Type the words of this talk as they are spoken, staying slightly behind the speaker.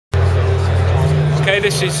Okay,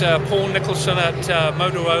 this is Paul Nicholson at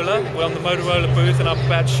Motorola. We're on the Motorola booth and I'm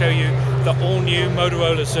about to show you the all-new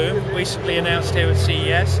Motorola Xoom, recently announced here at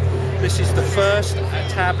CES. This is the first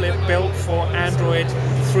tablet built for Android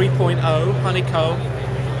 3.0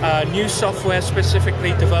 Honeycomb. New software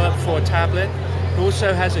specifically developed for a tablet. It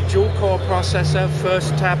also has a dual-core processor,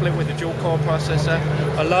 first tablet with a dual-core processor,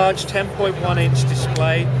 a large 10.1-inch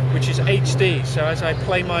display, which is HD. So as I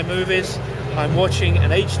play my movies, I'm watching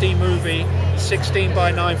an HD movie,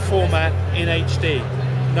 16:9 format in HD.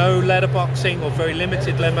 No letterboxing or very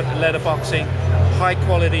limited letterboxing,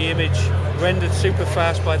 high-quality image, rendered super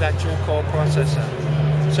fast by that dual-core processor.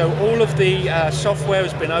 So all of the software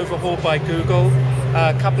has been overhauled by Google.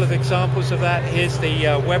 A couple of examples of that. Here's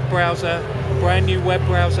the web browser, brand new web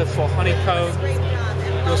browser for Honeycomb.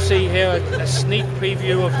 You'll see here a sneak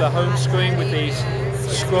preview of the home screen with these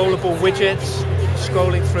scrollable widgets,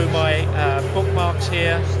 scrolling through my bookmarks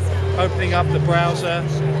here, opening up the browser,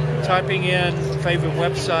 typing in favorite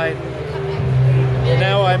website.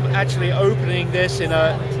 Now I'm actually opening this in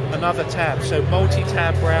another tab, so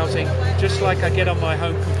multi-tab browsing, just like I get on my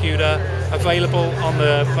home computer, available on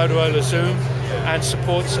the Motorola Xoom, and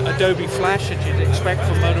supports Adobe Flash, as you'd expect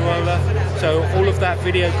from Motorola. So all of that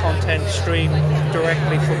video content streamed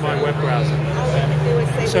directly from my web browser.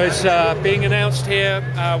 So it's being announced here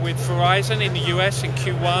with Verizon in the US in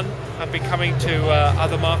Q1 and be coming to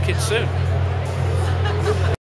other markets soon.